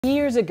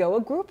Years ago,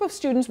 a group of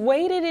students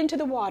waded into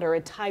the water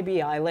at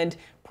Tybee Island,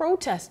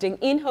 protesting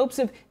in hopes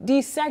of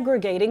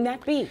desegregating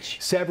that beach.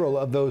 Several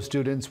of those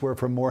students were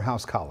from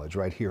Morehouse College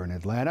right here in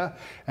Atlanta,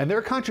 and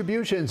their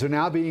contributions are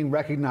now being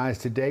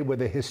recognized today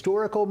with a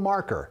historical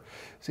marker.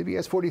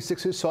 CBS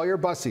 46's Sawyer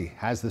Bussey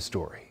has the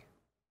story.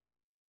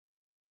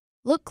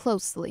 Look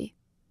closely.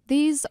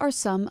 These are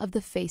some of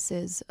the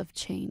faces of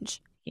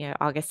change.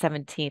 August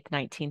 17th,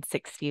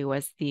 1960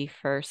 was the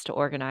first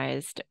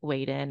organized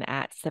wade-in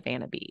at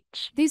Savannah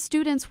Beach. These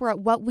students were at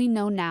what we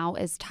know now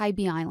as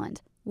Tybee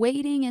Island,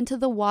 wading into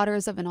the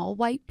waters of an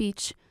all-white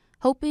beach,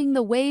 hoping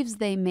the waves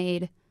they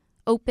made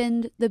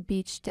opened the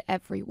beach to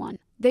everyone.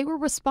 They were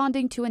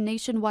responding to a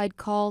nationwide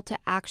call to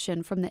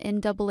action from the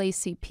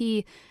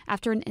NAACP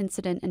after an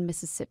incident in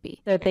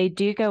Mississippi. So they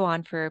do go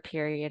on for a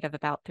period of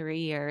about 3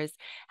 years.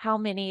 How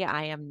many,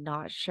 I am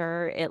not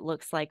sure. It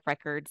looks like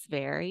records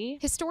vary.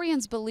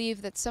 Historians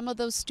believe that some of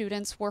those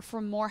students were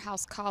from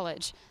Morehouse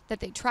College, that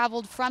they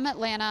traveled from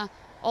Atlanta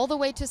all the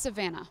way to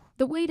Savannah.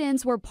 The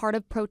wade-ins were part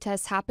of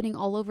protests happening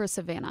all over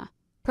Savannah.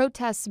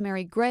 Protests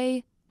Mary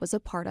Gray was a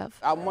part of.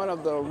 I'm one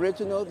of the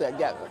original that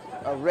got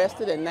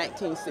arrested in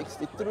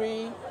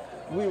 1963.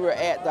 We were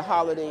at the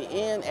Holiday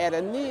Inn at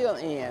a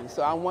kneel-in,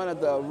 so I'm one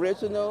of the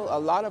original. A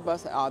lot of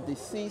us are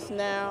deceased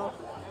now,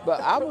 but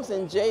I was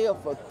in jail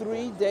for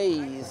 3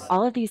 days.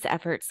 All of these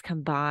efforts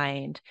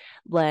combined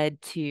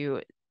led to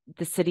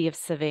the city of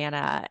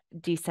Savannah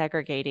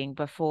desegregating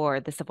before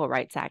the Civil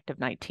Rights Act of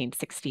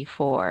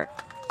 1964.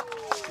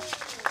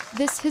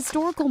 This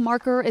historical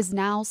marker is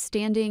now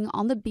standing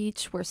on the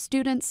beach where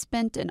students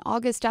spent an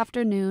August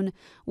afternoon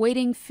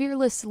wading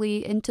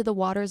fearlessly into the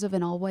waters of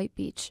an all-white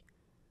beach,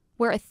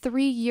 where a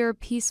 3-year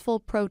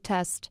peaceful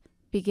protest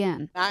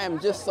began. I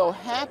am just so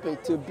happy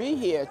to be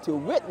here to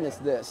witness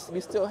this. We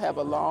still have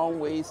a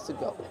long ways to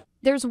go.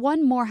 There's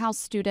one Morehouse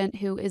student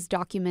who is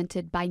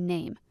documented by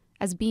name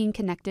as being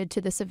connected to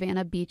the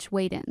Savannah Beach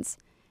wade-ins,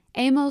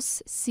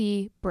 Amos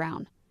C.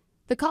 Brown.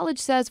 The college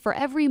says for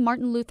every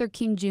Martin Luther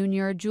King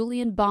Jr.,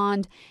 Julian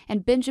Bond,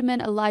 and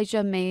Benjamin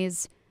Elijah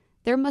Mays,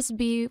 there must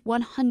be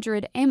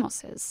 100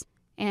 Amoses.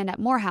 And at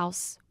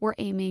Morehouse, we're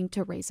aiming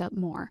to raise up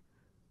more.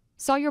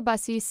 Sawyer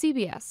Bussey,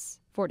 CBS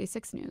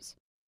 46 News.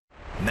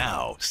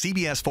 Now,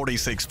 CBS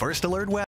 46 First Alert Web.